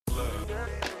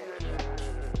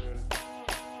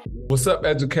What's up,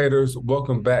 educators?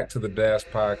 Welcome back to the Dash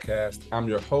Podcast. I'm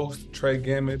your host, Trey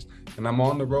Gamage, and I'm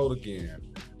on the road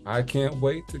again. I can't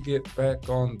wait to get back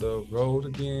on the road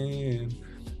again.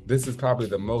 This is probably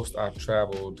the most I've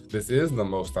traveled. This is the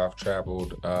most I've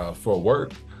traveled for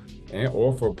work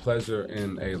or for pleasure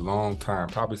in a long time,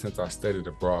 probably since I studied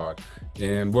abroad.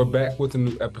 And we're back with a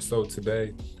new episode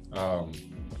today.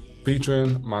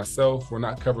 Featuring myself. We're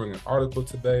not covering an article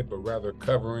today, but rather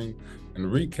covering and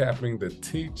recapping the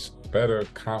Teach Better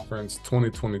Conference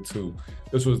 2022.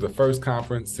 This was the first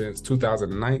conference since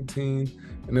 2019,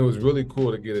 and it was really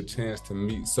cool to get a chance to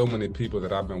meet so many people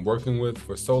that I've been working with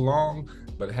for so long,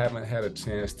 but haven't had a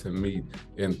chance to meet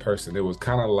in person. It was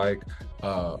kind of like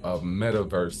a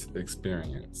Metaverse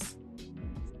experience.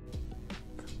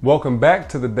 Welcome back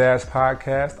to the Dash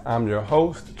Podcast. I'm your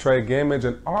host, Trey Gamage,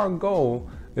 and our goal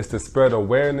is to spread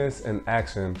awareness and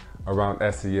action around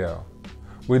SEL.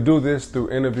 We do this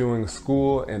through interviewing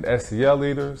school and SEL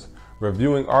leaders,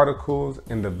 reviewing articles,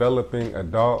 and developing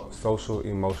adult social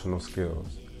emotional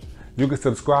skills. You can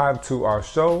subscribe to our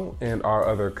show and our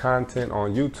other content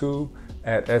on YouTube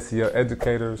at SEL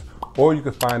Educators, or you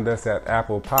can find us at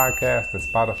Apple Podcasts and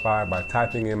Spotify by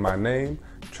typing in my name,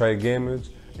 Trey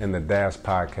Gamage, in the Dash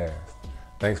Podcast.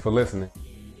 Thanks for listening.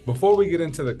 Before we get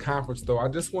into the conference, though, I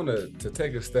just want to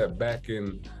take a step back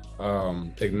and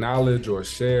acknowledge or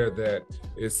share that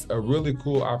it's a really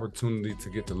cool opportunity to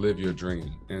get to live your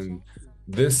dream. And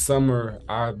this summer,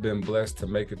 I've been blessed to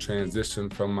make a transition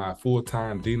from my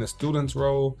full-time Dean of Students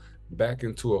role back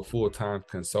into a full-time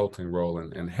consulting role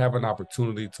and have an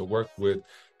opportunity to work with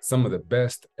some of the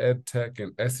best ed tech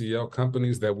and SEL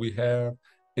companies that we have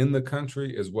in the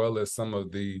country, as well as some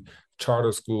of the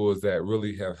charter schools that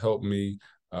really have helped me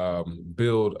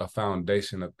build a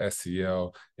foundation of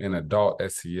SEL and adult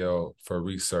SEL for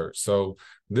research. So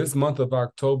this month of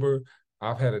October,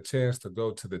 I've had a chance to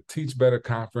go to the Teach Better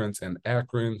Conference in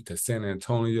Akron, to San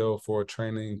Antonio for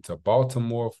training, to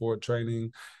Baltimore for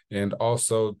training, and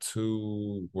also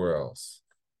to where else?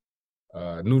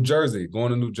 New Jersey,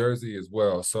 going to New Jersey as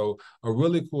well. So a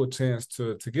really cool chance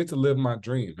to get to live my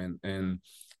dream. And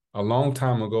a long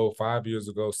time ago, 5 years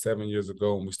ago, 7 years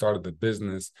ago, when we started the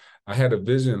business, I had a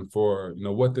vision for,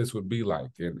 what this would be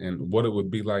like and what it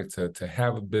would be like to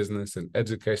have a business and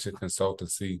education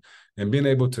consultancy and being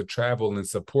able to travel and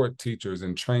support teachers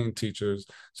and train teachers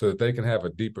so that they can have a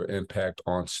deeper impact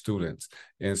on students.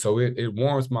 And so it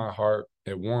warms my heart.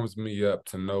 It warms me up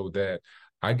to know that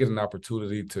I get an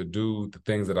opportunity to do the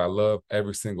things that I love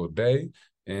every single day.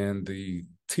 And the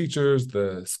teachers,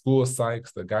 the school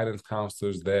psychs, the guidance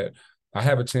counselors that I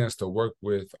have a chance to work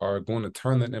with are going to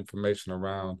turn that information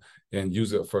around and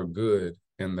use it for good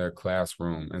in their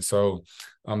classroom. And so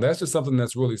that's just something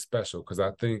that's really special because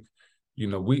I think,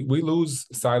 we lose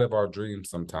sight of our dreams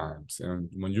sometimes. And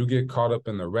when you get caught up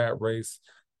in the rat race,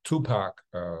 Tupac,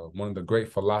 one of the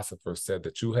great philosophers, said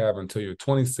that you have until you're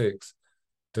 26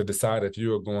 to decide if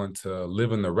you are going to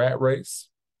live in the rat race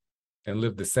and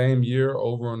live the same year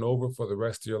over and over for the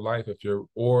rest of your life, if you're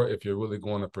really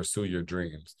going to pursue your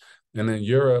dreams. And in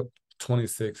Europe,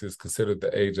 26 is considered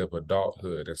the age of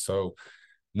adulthood. And so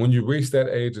when you reach that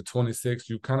age of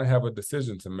 26, you kind of have a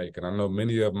decision to make. And I know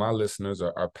many of my listeners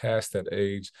are past that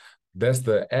age. That's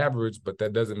the average, but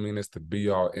that doesn't mean it's the be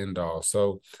all end all.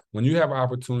 So when you have an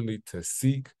opportunity to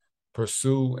seek,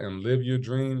 pursue, and live your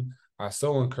dream, I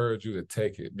so encourage you to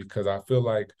take it because I feel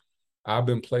like I've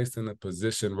been placed in a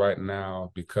position right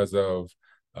now because of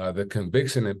the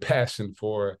conviction and passion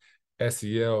for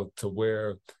SEL to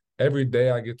where every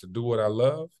day I get to do what I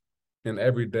love and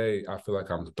every day I feel like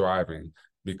I'm thriving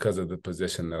because of the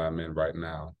position that I'm in right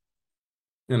now.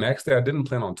 And actually, I didn't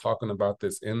plan on talking about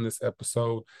this in this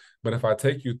episode, but if I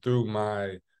take you through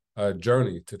my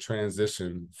journey to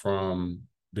transition from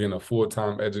being a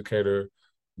full-time educator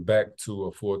back to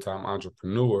a full-time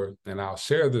entrepreneur. And I'll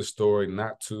share this story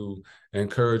not to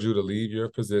encourage you to leave your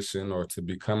position or to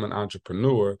become an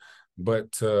entrepreneur,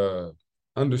 but to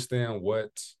understand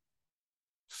what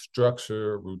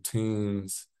structure,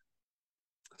 routines,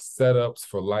 setups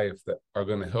for life that are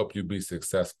going to help you be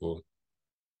successful.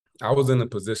 I was in a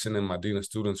position in my Dean of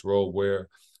Students role where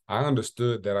I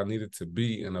understood that I needed to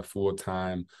be in a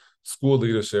full-time school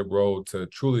leadership role to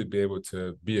truly be able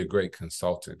to be a great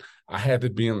consultant. I had to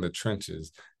be in the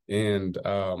trenches. And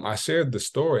I shared the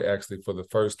story actually for the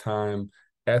first time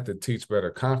at the Teach Better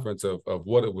conference of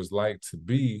what it was like to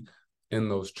be in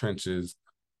those trenches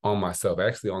on myself,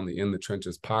 actually on the In the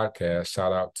Trenches podcast.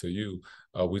 Shout out to you.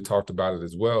 We talked about it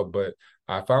as well, but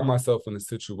I found myself in a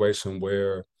situation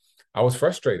where I was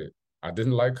frustrated. I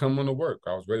didn't like coming to work.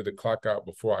 I was ready to clock out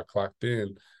before I clocked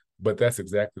in, But that's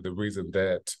exactly the reason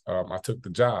that I took the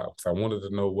job. So I wanted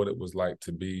to know what it was like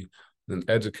to be an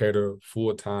educator,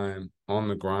 full-time, on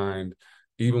the grind,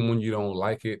 even when you don't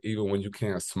like it, even when you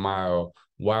can't smile.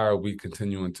 Why are we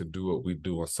continuing to do what we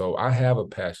do? And so I have a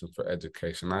passion for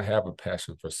education. I have a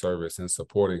passion for service and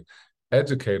supporting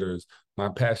educators. My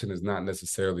passion is not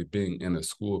necessarily being in a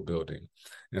school building.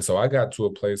 And so I got to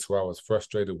a place where I was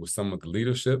frustrated with some of the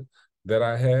leadership that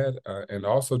I had, and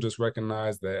also just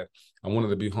recognized that I wanted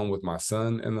to be home with my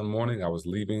son in the morning. I was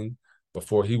leaving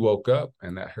before he woke up,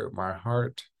 and that hurt my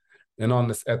heart. And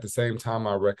at the same time,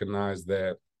 I recognized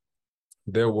that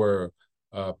there were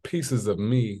pieces of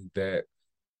me that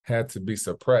had to be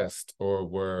suppressed or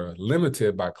were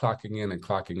limited by clocking in and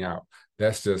clocking out.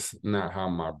 That's just not how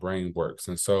my brain works.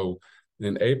 And so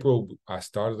in April, I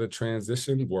started a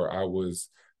transition where I was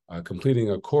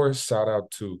completing a course. Shout out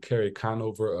to Carrie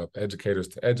Conover of Educators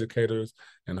to Educators,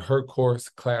 and her course,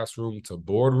 Classroom to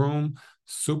Boardroom.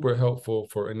 Super helpful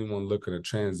for anyone looking to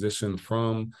transition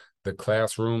from the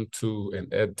classroom to an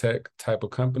ed tech type of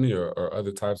company or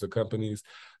other types of companies.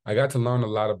 I got to learn a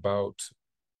lot about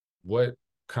what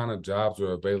kind of jobs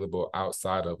are available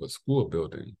outside of a school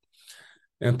building.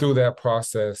 And through that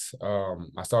process,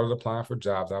 I started applying for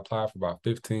jobs. I applied for about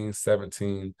 15,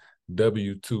 17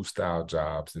 W-2 style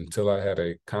jobs until I had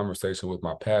a conversation with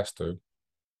my pastor.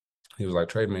 He was like,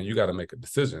 Trey, man, you got to make a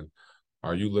decision.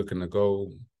 Are you looking to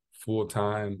go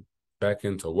full-time back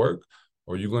into work,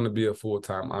 or are you going to be a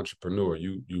full-time entrepreneur?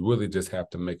 You really just have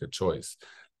to make a choice.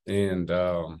 And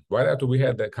right after we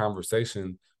had that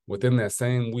conversation, within that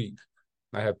same week,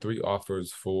 I had 3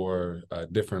 offers for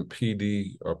different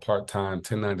PD or part-time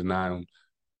 1099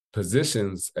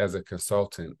 positions as a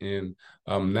consultant. And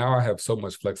now I have so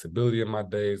much flexibility in my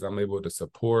days. I'm able to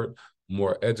support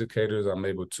more educators. I'm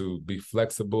able to be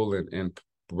flexible and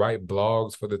write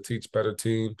blogs for the Teach Better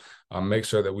team, make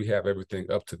sure that we have everything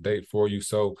up to date for you.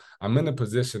 So I'm in a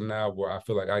position now where I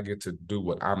feel like I get to do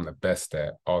what I'm the best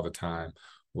at all the time.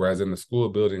 Whereas in the school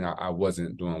building, I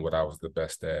wasn't doing what I was the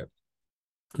best at.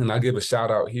 And I give a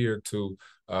shout out here to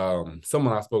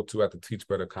someone I spoke to at the Teach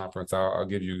Better conference. I'll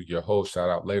give you your whole shout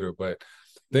out later. But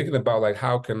thinking about like,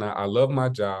 how can I love my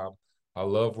job. I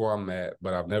love where I'm at,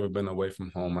 but I've never been away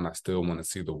from home and I still want to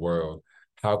see the world.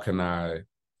 How can I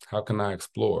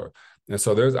explore? And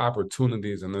so there's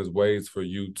opportunities and there's ways for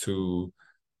you to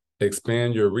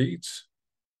expand your reach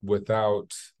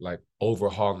without like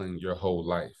overhauling your whole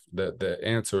life. The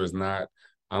answer is not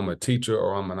I'm a teacher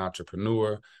or I'm an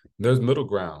entrepreneur. There's middle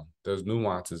ground, there's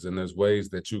nuances, and there's ways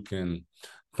that you can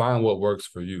find what works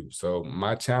for you. So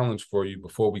my challenge for you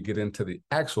before we get into the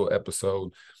actual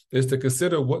episode is to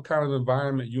consider what kind of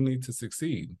environment you need to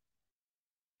succeed.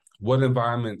 What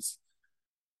environments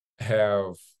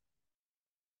have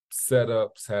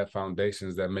setups, have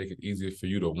foundations that make it easier for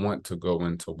you to want to go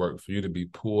into work, for you to be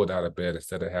pulled out of bed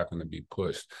instead of having to be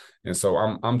pushed. And so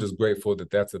I'm just grateful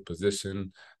that that's a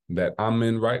position that I'm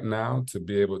in right now, to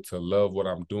be able to love what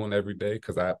I'm doing every day,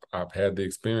 because I've had the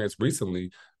experience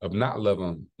recently of not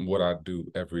loving what I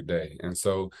do every day. And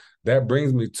so that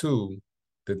brings me to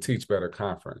the Teach Better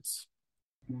Conference.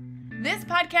 This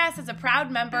podcast is a proud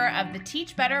member of the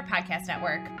Teach Better Podcast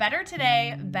Network. Better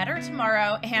today, better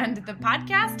tomorrow, and the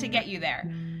podcast to get you there.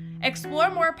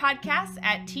 Explore more podcasts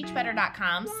at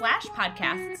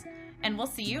teachbetter.com/podcasts, and we'll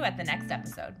see you at the next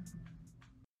episode.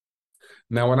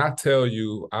 Now, when I tell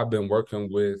you I've been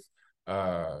working with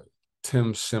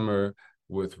Tim Shimmer,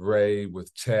 with Ray,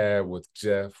 with Chad, with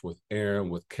Jeff, with Aaron,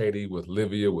 with Katie, with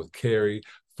Livia, with Carrie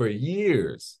for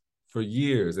years,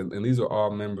 and these are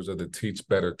all members of the Teach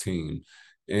Better team.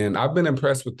 And I've been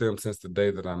impressed with them since the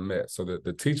day that I met. So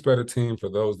the Teach Better team, for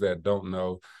those that don't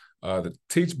know, the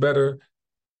Teach Better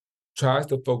tries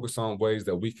to focus on ways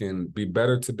that we can be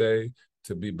better today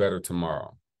to be better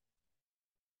tomorrow.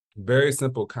 Very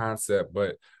simple concept,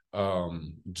 but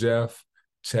Jeff,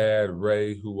 Chad,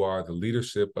 Ray, who are the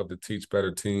leadership of the Teach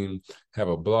Better team, have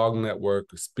a blog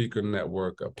network, a speaker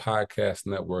network, a podcast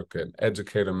network, an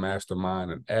educator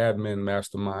mastermind, an admin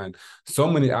mastermind, so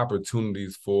many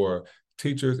opportunities for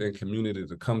teachers and community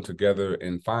to come together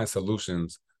and find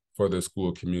solutions for their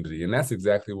school community. And that's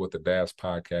exactly what the DAS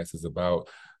podcast is about,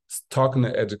 talking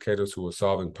to educators who are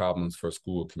solving problems for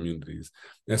school communities.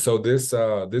 And so this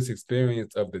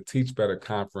experience of the Teach Better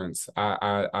conference,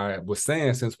 I was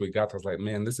saying since we got to, I was like,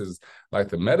 man, this is like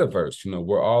the metaverse. You know,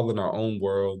 we're all in our own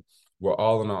world. We're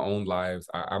all in our own lives.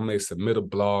 I may submit a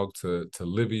blog to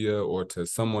Livia or to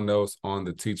someone else on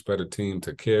the Teach Better team,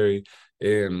 to Carrie,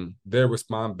 and they'll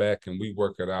respond back and we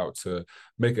work it out to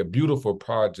make a beautiful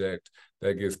project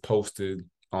that gets posted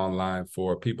online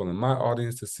for people in my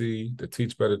audience to see, the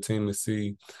Teach Better team to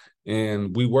see.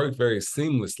 and we worked very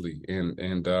seamlessly.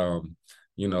 And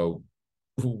you know,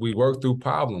 we work through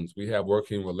problems. We have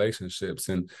working relationships.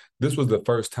 And this was the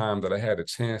first time that I had a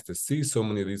chance to see so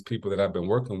many of these people that I've been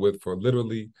working with for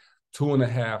literally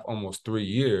 2.5, almost 3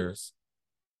 years.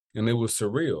 And it was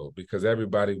surreal because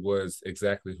everybody was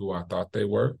exactly who I thought they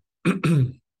were.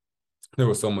 There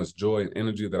was so much joy and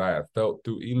energy that I had felt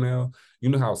through email. You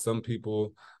know how some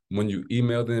people, when you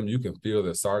email them, you can feel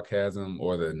the sarcasm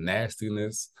or the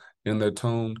nastiness in their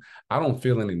tone. I don't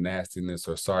feel any nastiness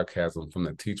or sarcasm from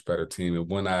the Teach Better team. And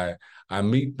when I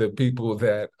meet the people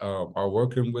that are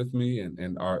working with me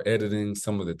and are editing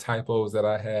some of the typos that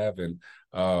I have and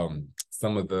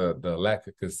some of the lack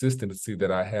of consistency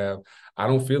that I have, I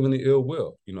don't feel any ill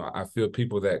will. I feel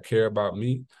people that care about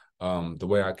me, the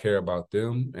way I care about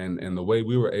them, and the way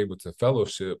we were able to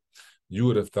fellowship. You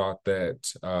would have thought that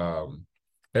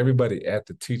everybody at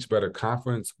the Teach Better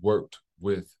conference worked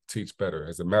with Teach Better.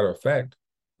 As a matter of fact,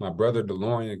 my brother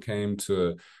DeLorean came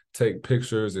to take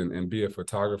pictures and be a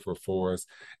photographer for us.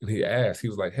 And he asked, he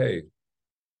was like, "Hey,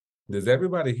 does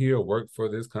everybody here work for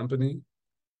this company?"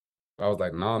 I was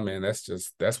like, "Nah, man,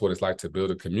 that's what it's like to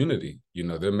build a community.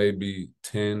 There may be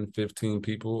 10, 15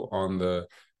 people on the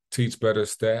Teach Better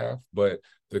staff, but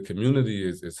the community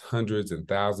is hundreds and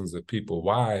thousands of people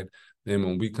wide. And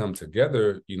when we come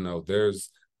together,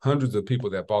 there's hundreds of people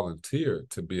that volunteer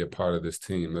to be a part of this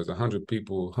team. There's hundreds of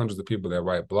people that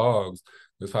write blogs.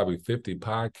 There's probably 50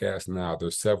 podcasts now.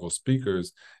 There's several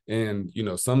speakers. And,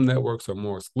 some networks are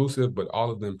more exclusive, but all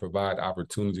of them provide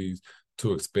opportunities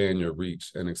to expand your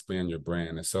reach and expand your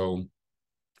brand. And so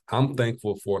I'm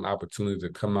thankful for an opportunity to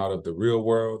come out of the real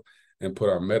world and put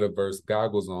our metaverse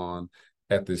goggles on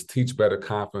at this Teach Better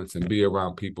conference and be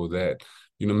around people that,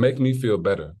 make me feel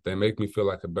better. They make me feel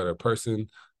like a better person.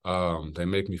 They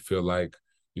make me feel like,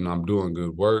 I'm doing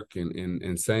good work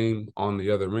and same on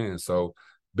the other end. So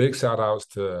big shout outs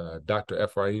to Dr.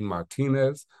 Ephraim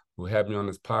Martinez, who had me on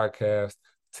this podcast,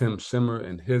 Tim Shimmer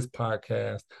and his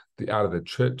podcast, the Out of the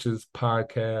Trenches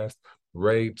podcast,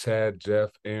 Ray, Chad,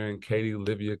 Jeff, Aaron, Katie,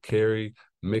 Livia, Carrie,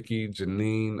 Mickey,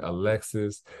 Janine,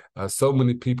 Alexis, so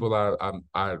many people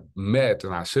I met,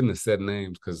 and I shouldn't have said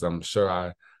names because I'm sure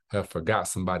I have forgot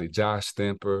somebody. Josh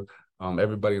Stamper,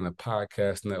 everybody in the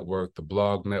podcast network, the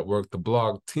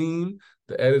blog team,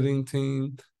 the editing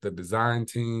team, the design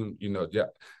team. Yeah,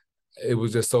 it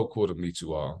was just so cool to meet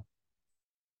you all.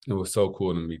 It was so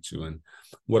cool to meet you. And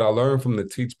what I learned from the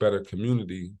Teach Better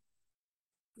community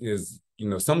is,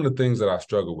 some of the things that I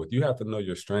struggle with. You have to know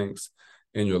your strengths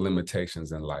and your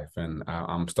limitations in life. And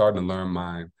I'm starting to learn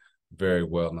mine very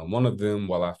well. Now, one of them,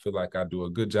 while I feel like I do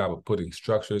a good job of putting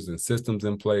structures and systems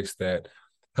in place that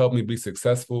help me be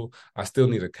successful, I still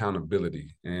need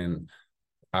accountability. And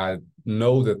I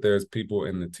know that there's people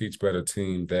in the Teach Better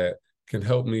team that can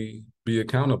help me be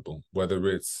accountable, whether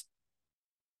it's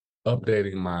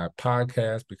updating my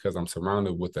podcast because I'm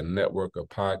surrounded with a network of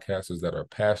podcasters that are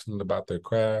passionate about their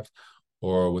craft,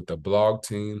 or with the blog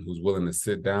team who's willing to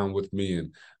sit down with me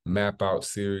and map out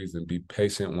series and be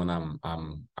patient when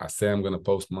I say I'm going to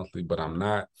post monthly, but I'm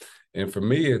not. And for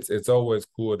me, it's always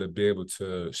cool to be able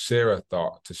to share a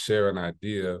thought, to share an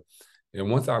idea. And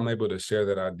once I'm able to share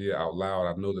that idea out loud,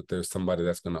 I know that there's somebody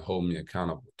that's going to hold me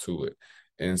accountable to it.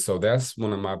 And so that's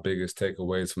one of my biggest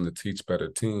takeaways from the Teach Better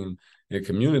team and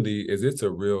community is it's a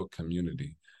real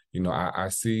community. I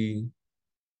see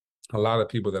a lot of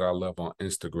people that I love on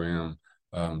Instagram,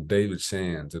 David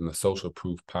Shands and the Social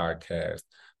Proof podcast,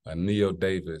 Neo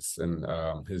Davis and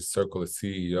his circle of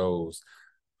CEOs,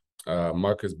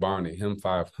 Marcus Barney, him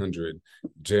 500,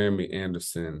 Jeremy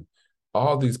Anderson.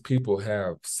 All these people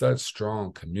have such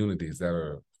strong communities that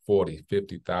are 40,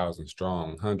 50,000 strong,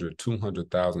 100,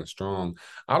 200,000 strong.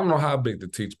 I don't know how big the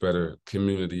Teach Better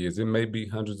community is. It may be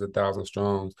hundreds of thousands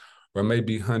strong, or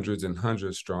maybe hundreds and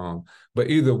hundreds strong. But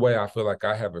either way, I feel like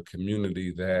I have a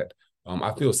community that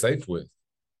I feel safe with.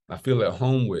 I feel at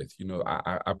home with.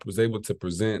 I was able to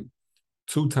present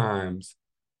 2 times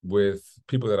with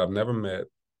people that I've never met,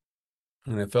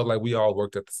 and it felt like we all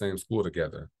worked at the same school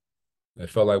together. It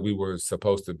felt like we were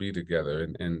supposed to be together.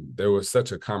 And there was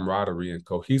such a camaraderie and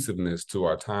cohesiveness to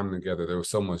our time together. There was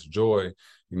so much joy.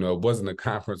 It wasn't a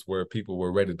conference where people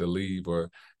were ready to leave or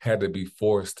had to be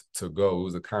forced to go. It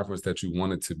was a conference that you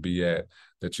wanted to be at,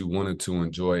 that you wanted to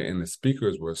enjoy. And the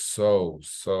speakers were so,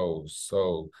 so,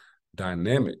 so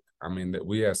dynamic. I mean, that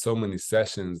we had so many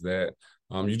sessions that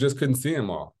you just couldn't see them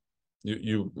all.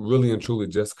 You really and truly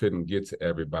just couldn't get to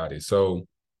everybody. So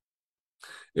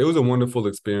it was a wonderful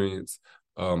experience.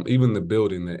 Even the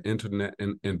building, the Internet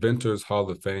Inventors Hall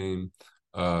of Fame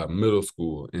Middle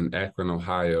School in Akron,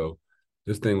 Ohio,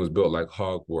 This thing was built like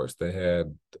Hogwarts. They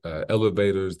had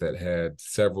elevators that had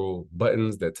several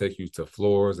buttons that take you to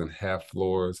floors and half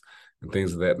floors and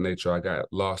things of that nature. I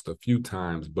got lost a few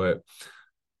times, but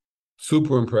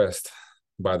super impressed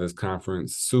by this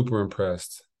conference, super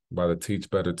impressed by the Teach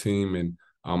Better team. And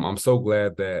I'm so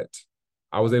glad that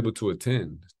I was able to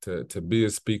attend, to be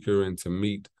a speaker and to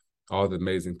meet all the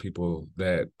amazing people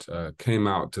that came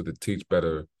out to the Teach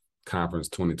Better Conference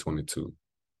 2022.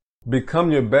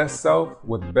 Become your best self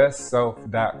with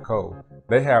bestself.co.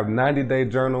 They have 90-day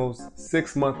journals,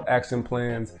 6-month action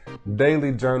plans,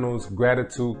 daily journals,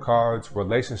 gratitude cards,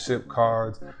 relationship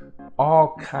cards,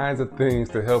 all kinds of things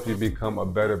to help you become a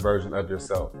better version of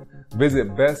yourself. Visit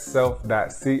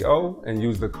bestself.co and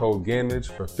use the code GAMAGE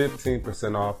for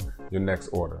 15% off your next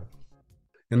order.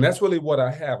 And that's really what I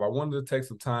have. I wanted to take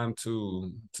some time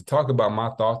to talk about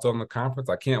my thoughts on the conference.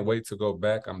 I can't wait to go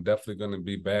back. I'm definitely going to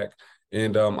be back.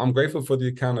 And I'm grateful for the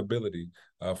accountability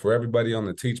for everybody on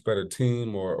the Teach Better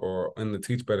team or in the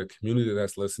Teach Better community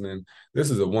that's listening.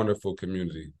 This is a wonderful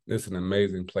community. It's an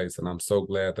amazing place, and I'm so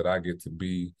glad that I get to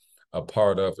be a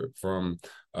part of it. From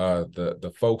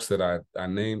the folks that I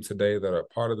named today that are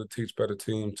part of the Teach Better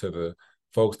team, to the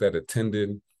folks that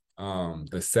attended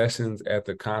the sessions at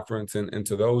the conference, and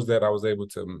to those that I was able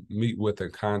to meet with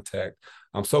and contact.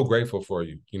 I'm so grateful for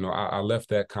you. You know, I left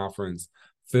that conference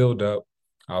filled up.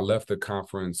 I left the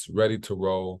conference ready to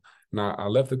roll. Now, I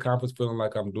left the conference feeling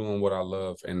like I'm doing what I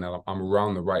love and that I'm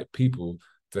around the right people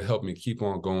to help me keep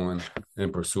on going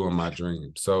and pursuing my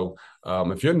dreams. So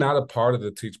if you're not a part of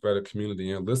the Teach Better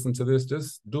community and listen to this,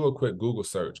 just do a quick Google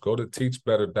search. Go to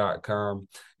teachbetter.com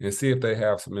and see if they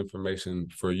have some information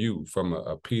for you from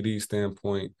a PD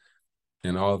standpoint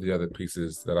and all the other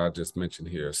pieces that I just mentioned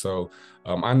here. So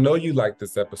I know you like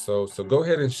this episode, so go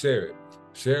ahead and share it.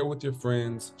 Share it with your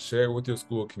friends, share it with your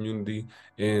school community,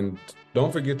 and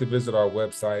don't forget to visit our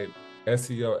website,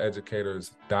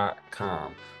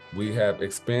 seoeducators.com. We have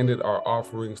expanded our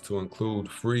offerings to include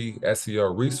free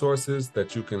SEO resources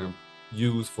that you can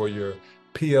use for your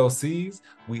PLCs.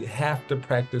 We have to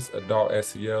practice adult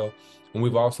SEO, and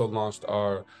we've also launched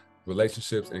our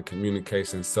relationships and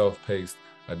communication self-paced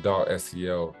adult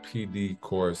SEO PD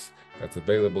course that's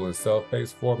available in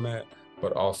self-paced format,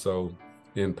 but also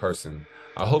in person.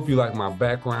 I hope you like my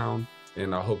background,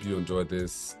 and I hope you enjoyed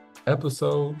this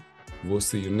episode. We'll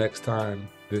see you next time.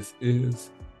 This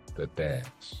is The Dash.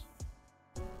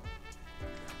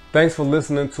 Thanks for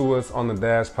listening to us on The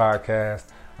Dash Podcast.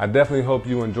 I definitely hope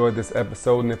you enjoyed this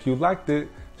episode, and if you liked it,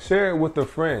 share it with a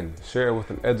friend, share it with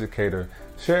an educator,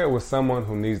 share it with someone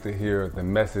who needs to hear the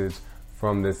message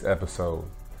from this episode.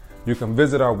 You can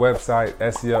visit our website,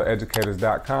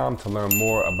 seoeducators.com, to learn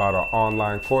more about our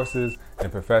online courses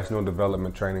and professional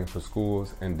development training for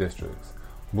schools and districts.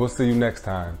 We'll see you next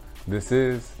time. This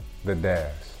is The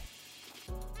Dash.